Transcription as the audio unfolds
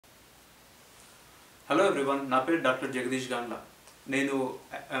Hello everyone, నా పేరు doctor Jagadish Ganla. నేను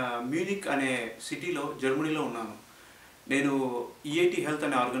మ్యూనిక్ అనే సిటీలో జర్మనీలో ఉన్నాను. నేను ఈఐటి హెల్త్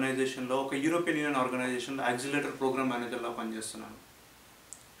అనే ఆర్గనైజేషన్లో ఒక యూరోపియన్ యూనియన్ ఆర్గనైజేషన్లో యాక్సిలరేటర్ ప్రోగ్రామ్ మేనేజర్లా పనిచేస్తున్నాను.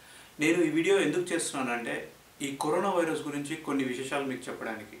 నేను ఈ వీడియో ఎందుకు చేస్తున్నానంటే ఈ కరోనా వైరస్ గురించి కొన్ని విశేషాలు మీకు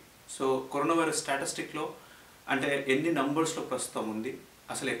చెప్పడానికి. సో కరోనా వైరస్ స్టాటిస్టిక్లో అంటే ఎన్ని నంబర్స్లో ప్రస్తుతం ఉంది,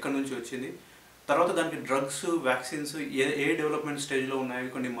 అసలు ఎక్కడి నుంచి వచ్చింది, తర్వాత దానికి డ్రగ్స్ వ్యాక్సిన్స్ ఏ డెవలప్మెంట్ స్టేజ్లో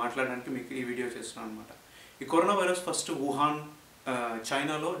ఉన్నాయి కొన్ని మాట్లాడడానికి మీకు ఈ వీడియో చేస్తున్నాను అనమాట. ఈ కరోనా వైరస్ ఫస్ట్ వుహాన్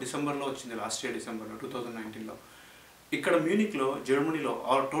చైనాలో డిసెంబర్లో వచ్చింది, లాస్ట్ ఇయర్ డిసెంబర్లో 2019లో. ఇక్కడ మ్యూనిక్లో జర్మనీలో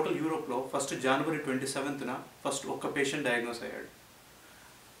టోటల్ యూరోప్లో ఫస్ట్ జనవరి 27న ఫస్ట్ ఒక్క పేషెంట్ డయాగ్నోస్ అయ్యాడు.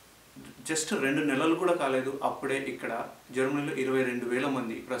 జస్ట్ 2 నెలలు కూడా కాలేదు, అప్పుడే ఇక్కడ జర్మనీలో 22,000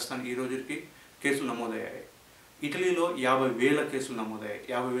 మంది ప్రస్తుతానికి ఈ రోజుకి కేసులు నమోదయ్యాయి. ఇటలీలో 50,000 కేసులు నమోదయ్యాయి,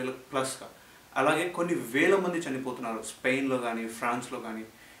 50,000 ప్లస్గా. అలాగే కొన్ని వేల మంది చనిపోతున్నారు స్పెయిన్లో కానీ ఫ్రాన్స్లో కానీ.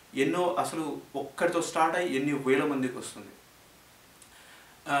 ఎన్నో అసలు ఒక్కరితో స్టార్ట్ అయ్యి ఎన్ని వేల మందికి వస్తుంది.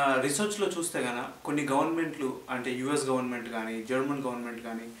 రీసెర్చ్లో చూస్తే కనుక కొన్ని గవర్నమెంట్లు అంటే యుఎస్ గవర్నమెంట్ కానీ జర్మన్ గవర్నమెంట్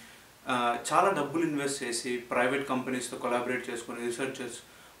కానీ చాలా డబ్బులు ఇన్వెస్ట్ చేసి ప్రైవేట్ కంపెనీస్తో కొలాబరేట్ చేసుకుని రీసెర్చర్స్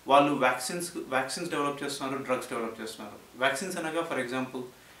వాళ్ళు వ్యాక్సిన్స్ డెవలప్ చేస్తున్నారు, డ్రగ్స్ డెవలప్ చేస్తున్నారు. వ్యాక్సిన్స్ అనగా ఫర్ ఎగ్జాంపుల్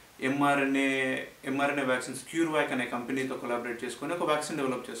ఎంఆర్ఎన్ఏ వ్యాక్సిన్స్ క్యూర్వాక్ అనే కంపెనీతో కొలాబరేట్ చేసుకొని ఒక వ్యాక్సిన్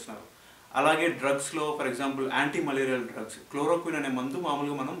డెవలప్ చేస్తున్నారు. అలాగే డ్రగ్స్లో for example anti malarial drugs, chloroquine అనే మందు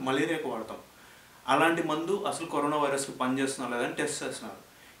మామూలుగా మనం మలేరియాకు వాడతాం. అలాంటి మందు అసలు కరోనా వైరస్కి పనిచేస్తున్నారు లేదని టెస్ట్ చేస్తున్నారు.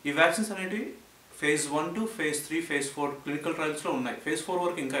 ఈ వ్యాక్సిన్స్ అనేటివి phase 1 to phase 3 phase 4 clinical ట్రయల్స్లో ఉన్నాయి. phase 4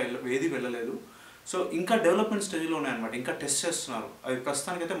 వరకు ఇంకా ఏది వెళ్ళలేదు. సో ఇంకా డెవలప్మెంట్ స్టేజ్లో ఉన్నాయన్నమాట, ఇంకా టెస్ట్ చేస్తున్నారు. అవి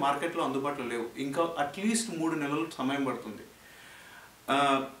ప్రస్తుతానికైతే మార్కెట్లో అందుబాటులో లేవు, ఇంకా అట్లీస్ట్ 3 నెలలు సమయం పడుతుంది.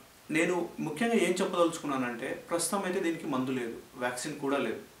 నేను ముఖ్యంగా ఏం చెప్పదలుచుకున్నానంటే ప్రస్తుతం అయితే దీనికి మందు లేదు, వ్యాక్సిన్ కూడా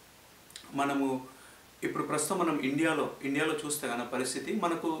లేదు. మనము ఇప్పుడు ప్రస్తుతం మనం ఇండియాలో చూస్తే కనుక పరిస్థితి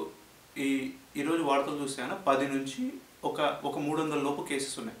మనకు ఈరోజు వార్తలు చూస్తే కనుక 10 నుంచి ఒక 300 లోపు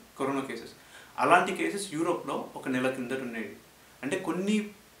కేసెస్ ఉన్నాయి, కరోనా కేసెస్. అలాంటి కేసెస్ యూరోప్లో ఒక నెల కిందట ఉండేవి. అంటే కొన్ని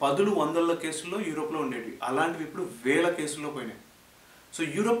 10,000 కేసుల్లో యూరోప్లో ఉండేవి, అలాంటివి ఇప్పుడు 1000 కేసుల్లో పోయినాయి. సో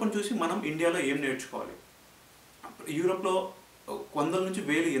యూరోప్ని చూసి మనం ఇండియాలో ఏం నేర్చుకోవాలి? యూరోప్లో 100 నుంచి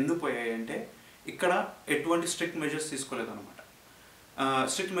 1000 ఎందుకు పోయాయి అంటే ఇక్కడ ఎటువంటి స్ట్రిక్ట్ మెజర్స్ తీసుకోలేదన్నమాట.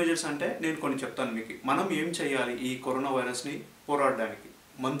 స్ట్రిక్ట్ మెజర్స్ అంటే నేను కొన్ని చెప్తాను మీకు. మనం ఏం చేయాలి ఈ కరోనా వైరస్ని పోరాడడానికి?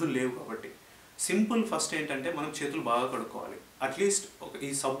 మందులు లేవు కాబట్టి సింపుల్ ఫస్ట్ ఏంటంటే మనం చేతులు బాగా కడుక్కోవాలి. అట్లీస్ట్ ఈ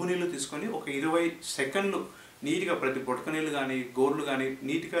సబ్బు నీళ్ళు తీసుకొని ఒక 20 సెకండ్లు నీట్గా ప్రతి పొడక నీళ్ళు కానీ గోర్లు కానీ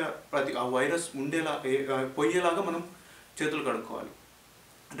నీట్గా ప్రతి ఆ వైరస్ ఉండేలా పోయేలాగా మనం చేతులు కడుక్కోవాలి.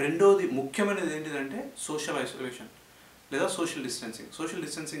 రెండోది ముఖ్యమైనది ఏంటిదంటే సోషల్ ఐసోలేషన్ లేదా సోషల్ డిస్టెన్సింగ్. సోషల్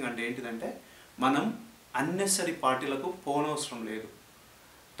డిస్టెన్సింగ్ అంటే ఏంటిదంటే మనం అన్నెసరీ పార్టీలకు పోనవసరం లేదు.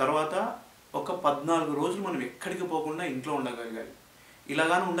 తర్వాత ఒక 14 రోజులు మనం ఎక్కడికి పోకుండా ఇంట్లో ఉండగలగాలి.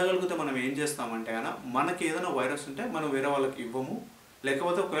 ఇలాగానే ఉండగలిగితే మనం ఏం చేస్తామంటే మనకి ఏదైనా వైరస్ ఉంటే మనం వేరే వాళ్ళకి ఇవ్వము,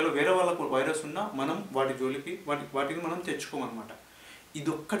 లేకపోతే ఒకవేళ వేరే వాళ్ళకు వైరస్ ఉన్నా మనం వాటి జోలికి వాటిని మనం తెచ్చుకోమన్నమాట.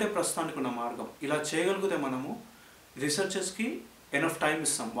 ఇది ఒక్కటే ప్రస్తుతానికి ఉన్న మార్గం. ఇలా చేయగలిగితే మనము రీసెర్చర్స్కి ఎనఫ్ టైం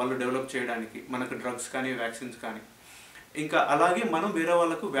ఇస్తాం వాళ్ళు డెవలప్ చేయడానికి, మనకు డ్రగ్స్ కానీ వ్యాక్సిన్స్ కానీ. ఇంకా అలాగే మనం వేరే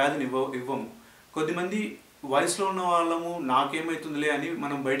వాళ్ళకు వ్యాధిని ఇవ్వము. కొద్దిమంది వయసులో ఉన్న వాళ్ళము నాకేమవుతుందిలే అని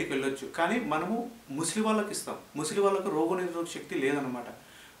మనం బయటికి వెళ్ళొచ్చు, కానీ మనము ముసలి వాళ్ళకి ఇస్తాం. ముసలి వాళ్ళకు రోగనిరోధక శక్తి లేదన్నమాట.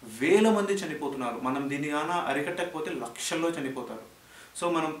 1000 మంది చనిపోతున్నారు. మనం దీన్ని గాన అరికట్టకపోతే లక్షల్లో చనిపోతారు. సో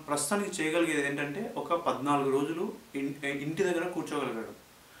మనం ప్రస్తుతానికి చేయగలిగేది ఏంటంటే ఒక 14 రోజులు ఇంటి దగ్గర కూర్చోగలగడం.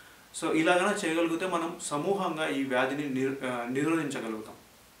 సో ఇలాగైనా చేయగలిగితే మనం సమూహంగా ఈ వ్యాధిని నిరోధించగలుగుతాం.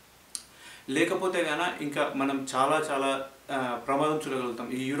 లేకపోతే గాన ఇంకా మనం చాలా ప్రమాదం చూడగలుగుతాం.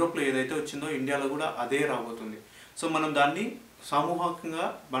 ఈ యూరోప్లో ఏదైతే వచ్చిందో ఇండియాలో కూడా అదే రాబోతుంది. సో మనం దాన్ని సమూహంగా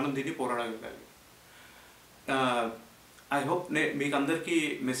దీన్ని పోరాడగలగాలి. ఐ హోప్ మీకు అందరికీ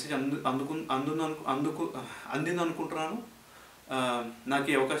మెసేజ్ అందింది అనుకుంటున్నాను. నాకు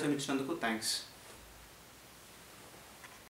ఈ అవకాశం ఇచ్చినందుకు థ్యాంక్స్.